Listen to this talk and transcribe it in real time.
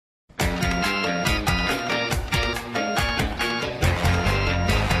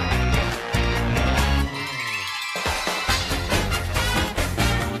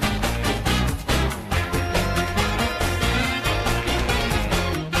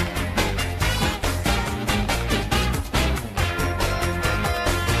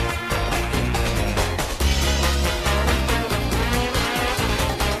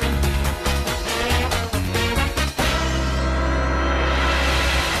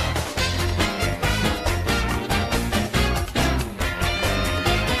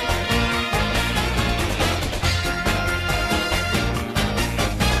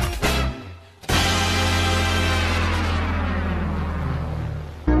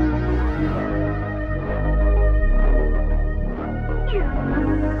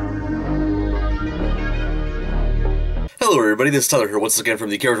Hello everybody, this is Tyler here once again from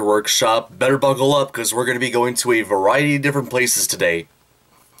the Character Workshop. Better buckle up because we're going to be going to a variety of different places today.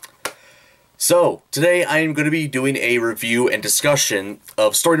 So, today I am going to be doing a review and discussion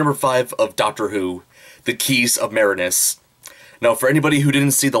of story number 5 of Doctor Who, The Keys of Marinus. Now, for anybody who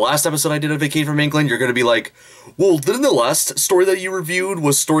didn't see the last episode I did of Vacation from England, you're going to be like, well, didn't the last story that you reviewed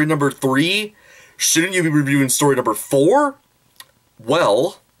was story number 3? Shouldn't you be reviewing story number 4?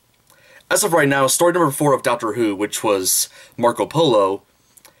 Well, as of right now, story number 4 of Doctor Who, which was Marco Polo,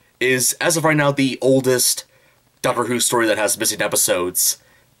 is, as of right now, the oldest Doctor Who story that has missing episodes.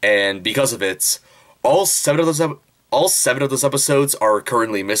 And because of it, all seven of those episodes are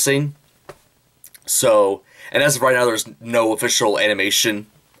currently missing. So, and as of right now, there's no official animation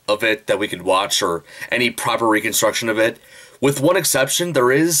of it that we could watch or any proper reconstruction of it. With one exception,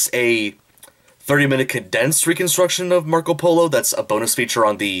 there is a 30-minute condensed reconstruction of Marco Polo that's a bonus feature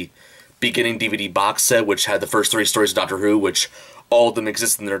on the beginning DVD box set, which had the first 3 stories of Doctor Who, which all of them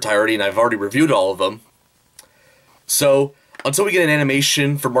exist in their entirety, and I've already reviewed all of them. So, until we get an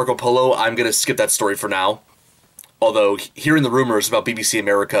animation for Marco Polo, I'm going to skip that story for now. Although, hearing the rumors about BBC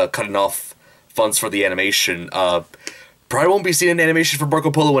America cutting off funds for the animation, probably won't be seeing an animation for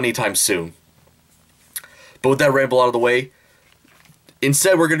Marco Polo anytime soon. But with that ramble out of the way,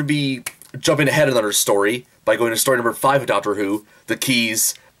 instead we're going to be jumping ahead another story by going to story number 5 of Doctor Who, The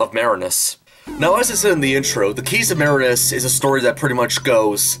Keys of Marinus. Now, as I said in the intro, The Keys of Marinus is a story that pretty much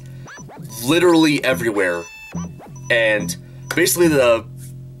goes literally everywhere. And basically the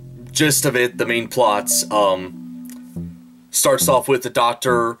gist of it, the main plots, starts off with the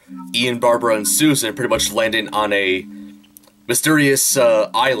Doctor, Ian, Barbara, and Susan pretty much landing on a mysterious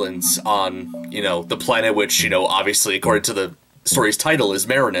island on, the planet which, obviously, according to the story's title, is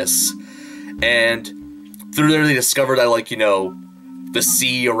Marinus. And through there they discover that, the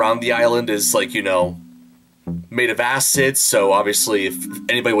sea around the island is, made of acid, so obviously if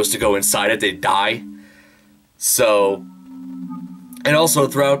anybody was to go inside it, they'd die. So, and also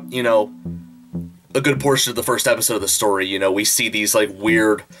throughout, a good portion of the first episode of the story, we see these,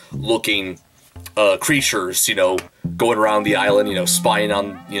 weird-looking creatures, going around the island, spying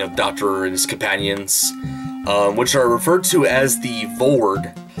on, Doctor and his companions, which are referred to as the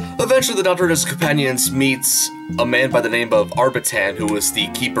Vord. Eventually, the Doctor and his companions meets a man by the name of Arbitan, who was the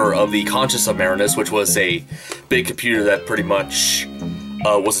keeper of the Conscience of Marinus, which was a big computer that pretty much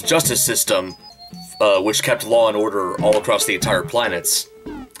was a justice system, which kept law and order all across the entire planets.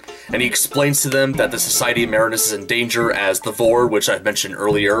 And he explains to them that the society of Marinus is in danger as the Vord, which I've mentioned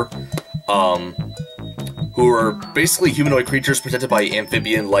earlier, who are basically humanoid creatures protected by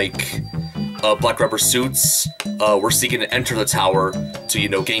amphibian-like black rubber suits, were seeking to enter the tower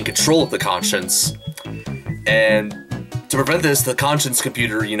to, gain control of the Conscience. And to prevent this, the Conscience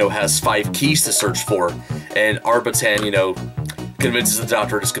computer, has 5 keys to search for, and Arbitan, convinces the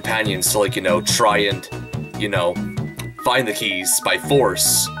Doctor and his companions to, try and, find the keys by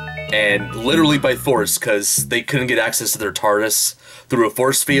force. And literally by force, because they couldn't get access to their TARDIS through a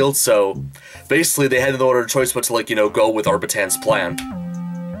force field, so basically they had no other choice but to, go with Arbitan's plan.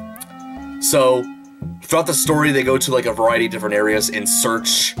 So, throughout the story, they go to, a variety of different areas in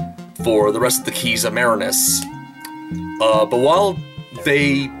search for the rest of the Keys of Marinus. But while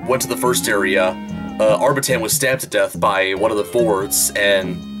they went to the first area, Arbitan was stabbed to death by one of the Vords,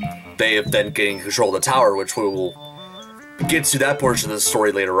 and they have then gained control of the tower, which we will get to that portion of the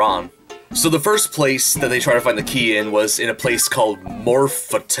story later on. So the first place that they tried to find the key in was in a place called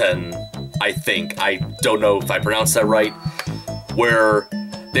Morphoton, I think. I don't know if I pronounced that right. Where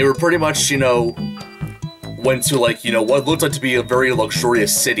they were pretty much, went to, what looked like to be a very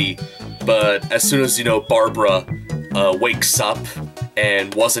luxurious city, but as soon as, Barbara wakes up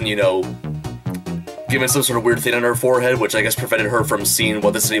and wasn't, given some sort of weird thing on her forehead, which I guess prevented her from seeing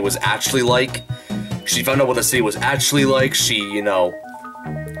what the city was actually like. She found out what the city was actually like. She,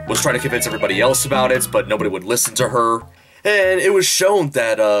 was trying to convince everybody else about it, but nobody would listen to her. And it was shown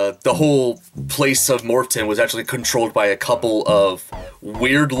that the whole place of Morphoton was actually controlled by a couple of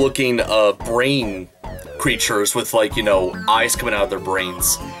weird-looking brain creatures with, eyes coming out of their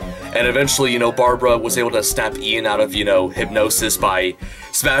brains. And eventually, Barbara was able to snap Ian out of, hypnosis by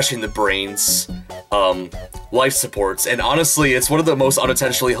smashing the brain's life supports. And honestly, it's one of the most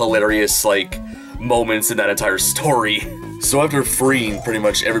unintentionally hilarious, moments in that entire story. So after freeing pretty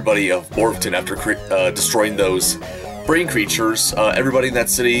much everybody of Morphoton after destroying those brain creatures, everybody in that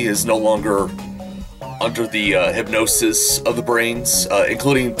city is no longer under the hypnosis of the brains,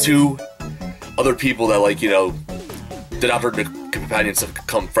 including 2 other people that, the Doctor and companions have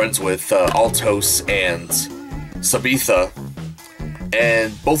become friends with, Altos and Sabitha.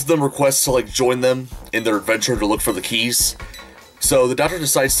 And both of them request to, join them in their adventure to look for the keys. So the Doctor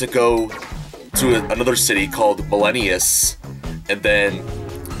decides to go to another city called Millennius, and then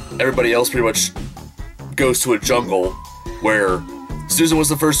everybody else pretty much goes to a jungle where Susan was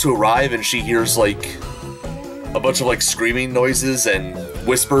the first to arrive, and she hears like a bunch of like screaming noises and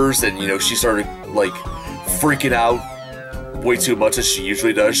whispers, and you know, she started like freaking out way too much as she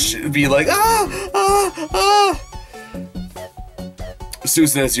usually does. She'd be like, ah, ah, ah.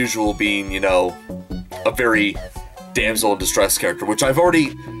 Susan, as usual, being, you know, a very damsel in distress character, which I've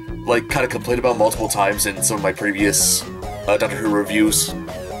already like kind of complained about multiple times in some of my previous Doctor Who reviews.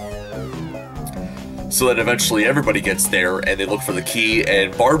 So that eventually everybody gets there and they look for the key,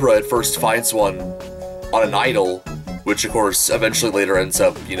 and Barbara at first finds one on an idol, which of course eventually later ends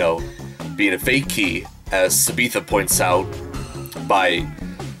up, you know, being a fake key, as Sabitha points out, by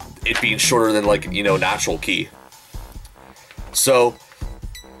it being shorter than, like, you know, natural key. So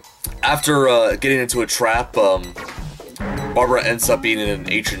after getting into a trap, Barbara ends up being in an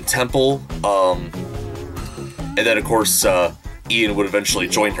ancient temple, and then of course Ian would eventually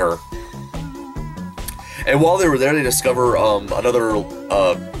join her. And while they were there, they discover another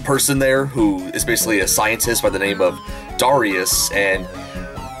person there who is basically a scientist by the name of Darius, and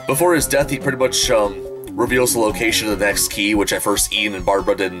before his death, he pretty much reveals the location of the next key, which at first Ian and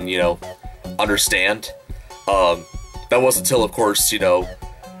Barbara didn't, you know, understand. That wasn't until, of course, you know,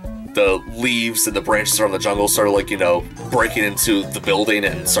 the leaves and the branches around the jungle started, like, you know, breaking into the building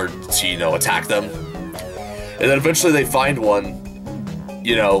and started to, you know, attack them. And then eventually they find one,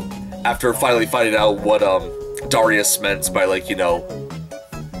 you know, after finally finding out what Darius meant by, like, you know,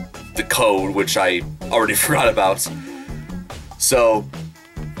 the code, which I already forgot about. So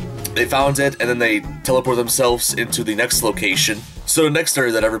they found it, and then they teleport themselves into the next location. So the next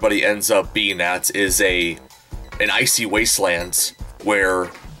area that everybody ends up being at is an icy wasteland where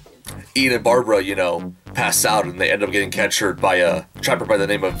Ian and Barbara, you know, pass out, and they end up getting captured by a trapper by the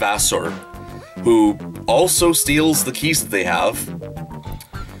name of Vassor, who also steals the keys that they have.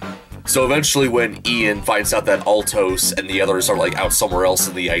 So eventually when Ian finds out that Altos and the others are, like, out somewhere else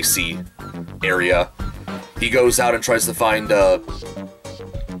in the icy area, he goes out and tries to find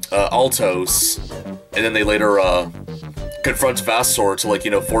Altos, and then they later confront Vassor to, like,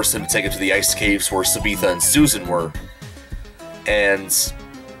 you know, force him to take him to the ice caves where Sabitha and Susan were. And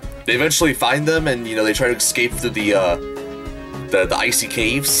they eventually find them, and, you know, they try to escape through the icy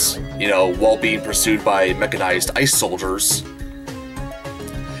caves, you know, while being pursued by mechanized ice soldiers.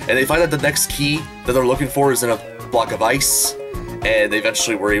 And they find that the next key that they're looking for is in a block of ice, and they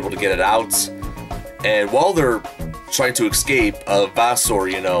eventually were able to get it out. And while they're trying to escape,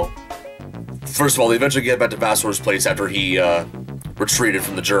 Vassor, you know, first of all, they eventually get back to Vassor's place after he retreated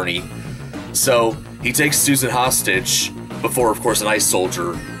from the journey. So he takes Susan hostage before, of course, an ice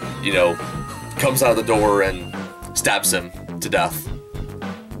soldier, you know, comes out of the door and stabs him to death.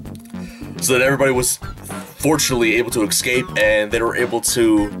 So that everybody was fortunately able to escape, and they were able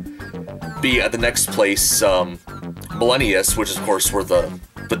to be at the next place, Millennius, which is, of course, where the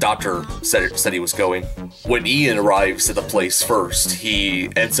Doctor said he was going. When Ian arrives at the place first, he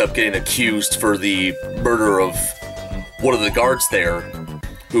ends up getting accused for the murder of one of the guards there,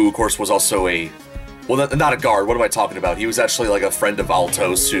 who, of course, was also well, not a guard, what am I talking about? He was actually, like, a friend of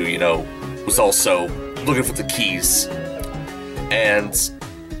Altos who, you know, was also looking for the keys. And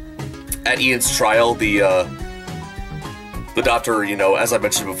at Ian's trial, the Doctor, you know, as I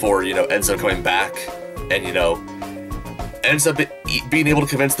mentioned before, you know, ends up coming back and, you know, ends up being able to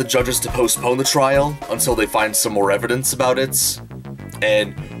convince the judges to postpone the trial until they find some more evidence about it.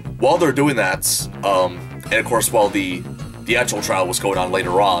 And while they're doing that, and of course while the actual trial was going on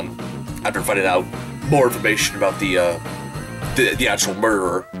later on, after finding out more information about the actual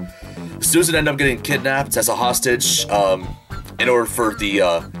murderer, Susan ended up getting kidnapped as a hostage, in order for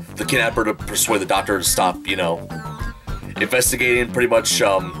the kidnapper to persuade the Doctor to stop, you know, investigating, pretty much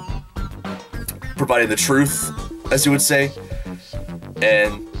providing the truth, as you would say.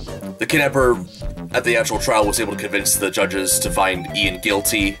 And the kidnapper at the actual trial was able to convince the judges to find Ian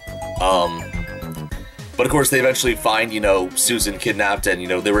guilty. But of course they eventually find, you know, Susan kidnapped, and, you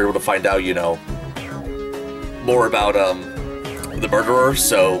know, they were able to find out, you know, more about the murderer,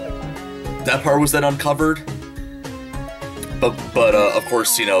 so that part was then uncovered. But of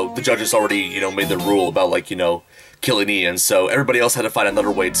course, you know, the judges already, you know, made the rule about, like, you know, killing Ian, so everybody else had to find another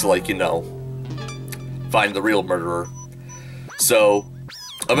way to, like, you know, find the real murderer. So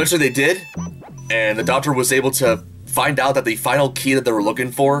eventually they did, and the Doctor was able to find out that the final key that they were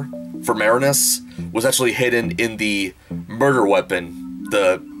looking for Marinus, was actually hidden in the murder weapon,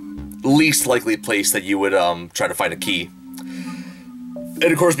 the least likely place that you would try to find a key.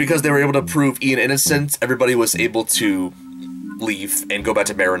 And of course, because they were able to prove Ian innocent, everybody was able to leave and go back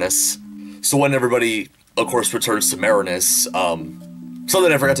to Marinus. So when everybody, of course, returns to Marinus,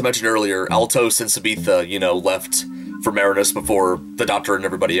 something I forgot to mention earlier, Altos and Sabitha, you know, left for Marinus before the Doctor and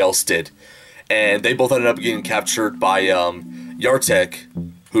everybody else did. And they both ended up getting captured by Yartek,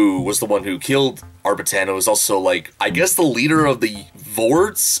 who was the one who killed Arbitan, who was also, like, I guess the leader of the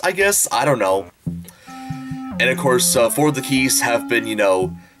Vords, I guess? I don't know. And of course, 4 of the keys have been, you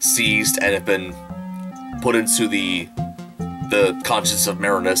know, seized and have been put into the conscience of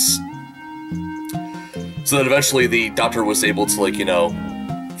Marinus. So that eventually the Doctor was able to, like, you know,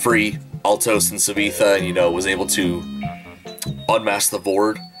 free Altos and Sabitha and, you know, was able to unmask the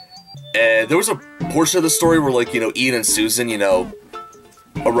Vord. And there was a portion of the story where, like, you know, Ian and Susan, you know,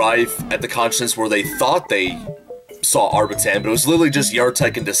 arrive at the conscience where they thought they saw Arbitan, but it was literally just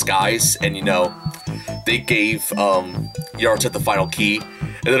Yartek in disguise, and, you know, they gave Yartek the final key.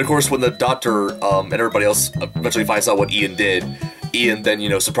 And then, of course, when the Doctor and everybody else eventually finds out what Ian did, Ian then, you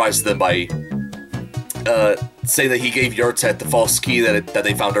know, surprises them by saying that he gave Yartek the false key that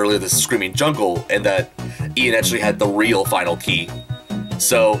they found earlier, the Screaming Jungle, and that Ian actually had the real final key.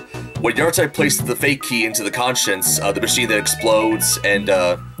 So when Yartek placed the fake key into the conscience, the machine then explodes, and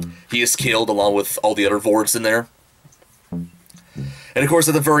he is killed along with all the other Vords in there. And of course,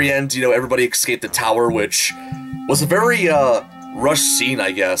 at the very end, you know, everybody escaped the tower, which was a very rushed scene,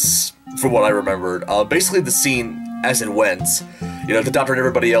 I guess, from what I remembered. Basically, the scene as it went, you know, the Doctor and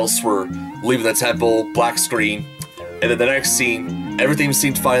everybody else were leaving the temple, black screen, and then the next scene, everything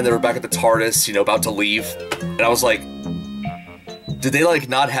seemed fine. They were back at the TARDIS, you know, about to leave, and I was like, did they, like,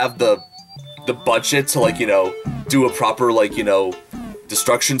 not have the budget to, like, you know, do a proper, like, you know,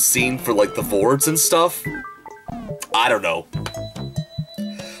 destruction scene for, like, the Vords and stuff? I don't know.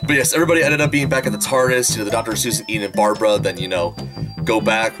 But yes, everybody ended up being back at the TARDIS, you know, the Doctor, Susan, Ian, and Barbara, then, you know, go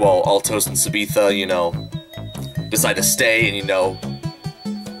back while Altos and Sabitha, you know, decide to stay and, you know,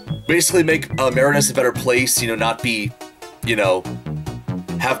 basically make Marinus a better place, you know, not be, you know,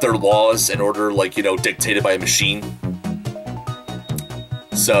 have their laws and order, like, you know, dictated by a machine.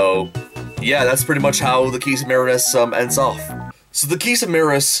 So, yeah, that's pretty much how the Keys of Marinus ends off. So the Keys of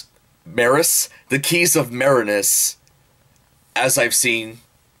the Keys of Marinus, as I've seen,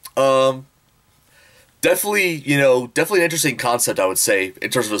 definitely, you know, definitely an interesting concept, I would say, in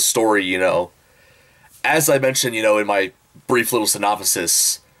terms of the story, you know. As I mentioned, you know, in my brief little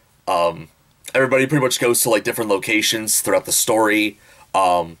synopsis, everybody pretty much goes to, like, different locations throughout the story.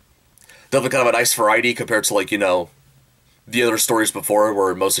 Definitely kind of a nice variety compared to, like, you know, the other stories before,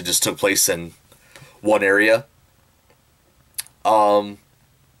 where it mostly just took place in one area.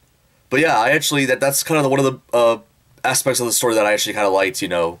 But yeah, I actually, that's kind of one of the aspects of the story that I actually kind of liked, you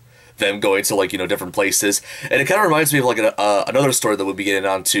know, them going to, like, you know, different places. And it kind of reminds me of, like, another story that we'll be getting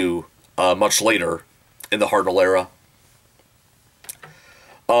onto much later in the Hartnell era.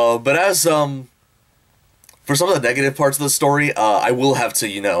 But as, for some of the negative parts of the story, I will have to,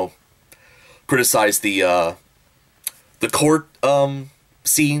 you know, criticize the court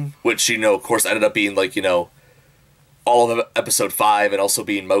scene, which, you know, of course ended up being, like, you know, all of episode 5 and also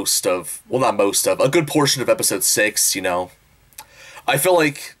being most of, well, not most of, a good portion of episode 6, you know. I feel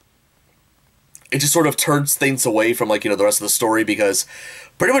like it just sort of turns things away from, like, you know, the rest of the story, because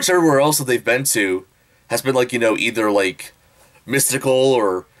pretty much everywhere else that they've been to has been, like, you know, either, like, mystical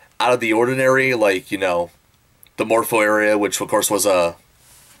or out of the ordinary, like, you know, the Morpho area, which, of course, was a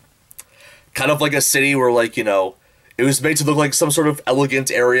kind of like a city where, like, you know, it was made to look like some sort of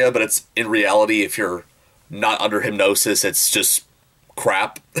elegant area, but it's, in reality, if you're not under hypnosis, it's just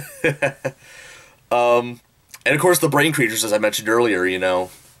crap. And of course the brain creatures, as I mentioned earlier, you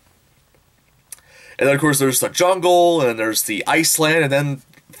know. And then of course there's the jungle, and then there's the Iceland, and then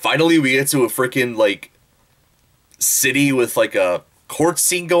finally we get to a freaking, like, city with, like, a court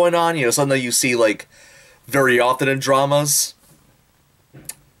scene going on, you know, something that you see, like, very often in dramas.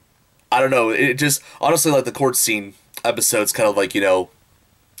 I don't know, it just, honestly, like, the court scene episodes kind of, like, you know,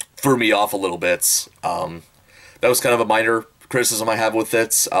 threw me off a little bit. That was kind of a minor criticism I have with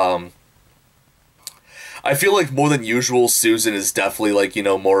it. I feel like more than usual, Susan is definitely, like, you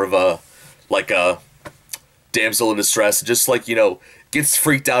know, more of a, like, a damsel in distress. Just, like, you know, gets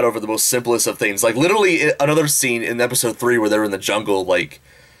freaked out over the most simplest of things. Like, literally, another scene in episode 3 where they're in the jungle, like,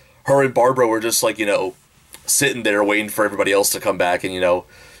 her and Barbara were just, like, you know, sitting there waiting for everybody else to come back, and, you know,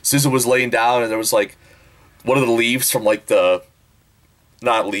 Susan was laying down, and there was, like, one of the leaves from, like,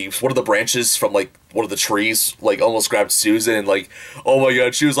 not leaves, one of the branches from, like, one of the trees, like, almost grabbed Susan, and, like, oh my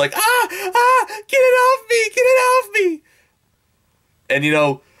god, she was like, get it off me, And, you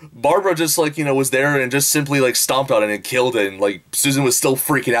know, Barbara just, like, you know, was there and just simply, like, stomped on it and killed it. And, like, Susan was still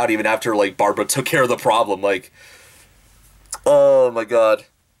freaking out even after, like, Barbara took care of the problem. Like, oh, my God.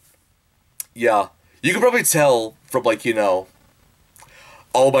 Yeah. You can probably tell from, like, you know,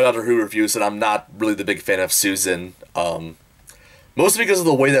 all my Doctor Who reviews that I'm not really the big fan of Susan. Mostly because of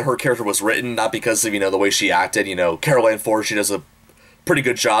the way that her character was written, not because of, you know, the way she acted. You know, Carol Ann Ford, she does a pretty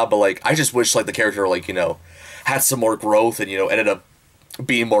good job, but, like, I just wish, like, the character, like, you know, had some more growth and, you know, ended up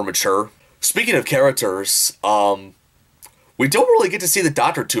being more mature. Speaking of characters, we don't really get to see the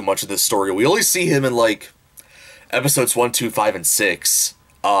Doctor too much in this story. We only see him in, like, episodes 1, 2, 5, and 6.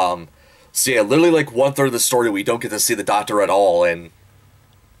 So yeah, literally, like, 1/3 of the story we don't get to see the Doctor at all, and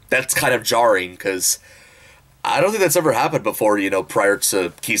that's kind of jarring, because I don't think that's ever happened before, you know, prior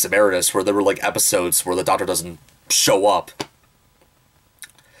to Keys of Marinus, where there were, like, episodes where the Doctor doesn't show up.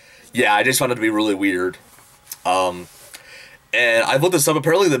 Yeah, I just found it to be really weird. And I've looked this up.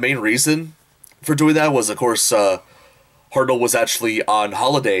 Apparently the main reason for doing that was, of course, Hartnell was actually on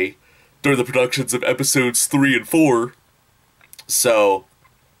holiday during the productions of episodes 3 and 4. So,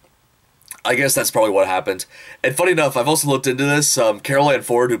 I guess that's probably what happened. And funny enough, I've also looked into this. Carol Ann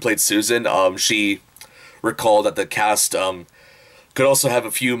Ford, who played Susan, she recalled that the cast could also have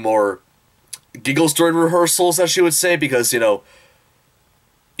a few more giggles during rehearsals, as she would say, because, you know,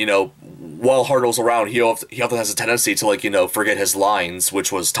 while Hartnell's around, he often has a tendency to, like, you know, forget his lines,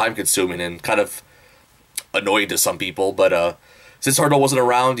 which was time-consuming and kind of annoying to some people. But since Hartnell wasn't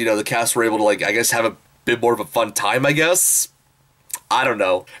around, you know, the cast were able to, like, I guess, have a bit more of a fun time, I guess. I don't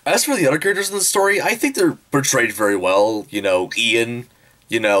know. As for the other characters in the story, I think they're portrayed very well. You know, Ian,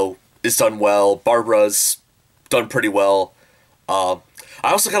 you know, is done well. Barbara's done pretty well. I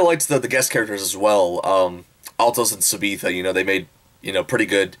also kind of liked the guest characters as well. Altos and Sabitha, you know, they made, you know, pretty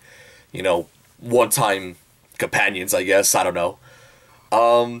good, you know, one-time companions, I guess. I don't know.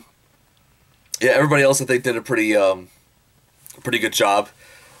 Yeah, everybody else I think did a pretty good job.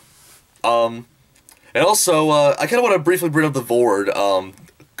 And also, I kind of want to briefly bring up the Vord.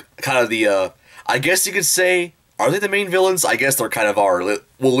 Kind of the, I guess you could say, are they the main villains? I guess they kind of are. Well,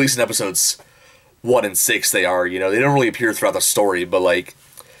 at least in episodes 1 and 6 they are, you know. They don't really appear throughout the story, but, like,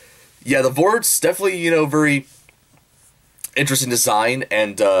 yeah, the Vord's definitely, you know, very interesting design,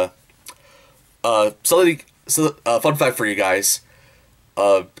 and fun fact for you guys,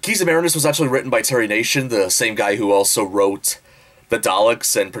 Keys of Marinus was actually written by Terry Nation, the same guy who also wrote the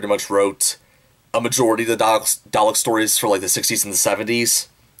Daleks and pretty much wrote a majority of the Dalek stories for, like, the 60s and the 70s.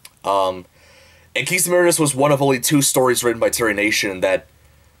 And Keys of Marinus was one of only 2 stories written by Terry Nation that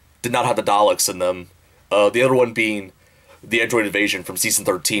did not have the Daleks in them, the other one being the Android Invasion from season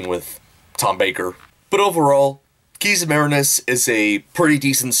 13 with Tom Baker. But overall, Keys of Marinus is a pretty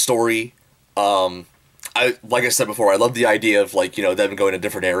decent story. Like I said before, I love the idea of, like, you know, them going to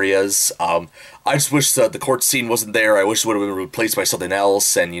different areas. I just wish the court scene wasn't there. I wish it would have been replaced by something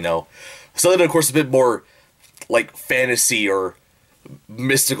else, and, you know, something, of course, a bit more, like, fantasy or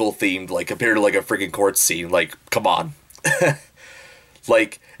mystical themed, like, compared to, like, a freaking court scene. Like, come on.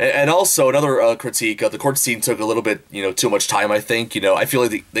 Like, and also another critique, the court scene took a little bit, you know, too much time, I think. You know, I feel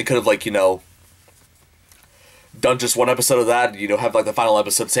like they could have, like, you know, done just one episode of that, you know, have, like, the final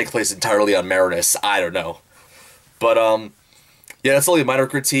episode take place entirely on Marinus. I don't know. But, yeah, that's only a minor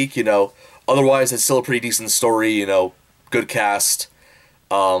critique, you know. Otherwise, it's still a pretty decent story, you know, good cast.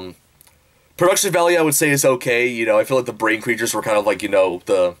 Production value, I would say, is okay. You know, I feel like the brain creatures were kind of, like, you know,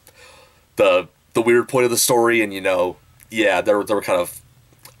 the weird point of the story, and, you know, yeah, they were kind of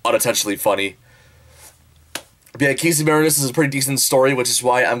unintentionally funny. But yeah, Keys of Marinus is a pretty decent story, which is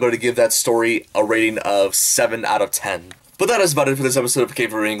why I'm going to give that story a rating of 7 out of 10. But that is about it for this episode of Came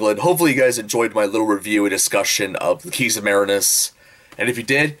from England. Hopefully you guys enjoyed my little review and discussion of the Keys of Marinus. And if you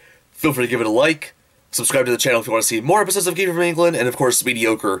did, feel free to give it a like, subscribe to the channel if you want to see more episodes of Came from England, and of course,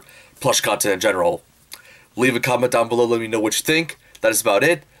 mediocre plush content in general. Leave a comment down below, let me know what you think. That is about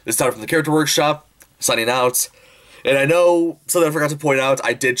it. This time from the Character Workshop, signing out. And I know, something I forgot to point out,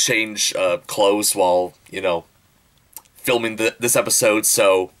 I did change clothes while, you know, filming this episode,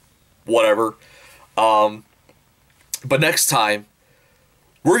 so whatever. But next time,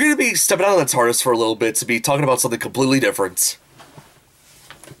 we're going to be stepping out of the TARDIS for a little bit to be talking about something completely different.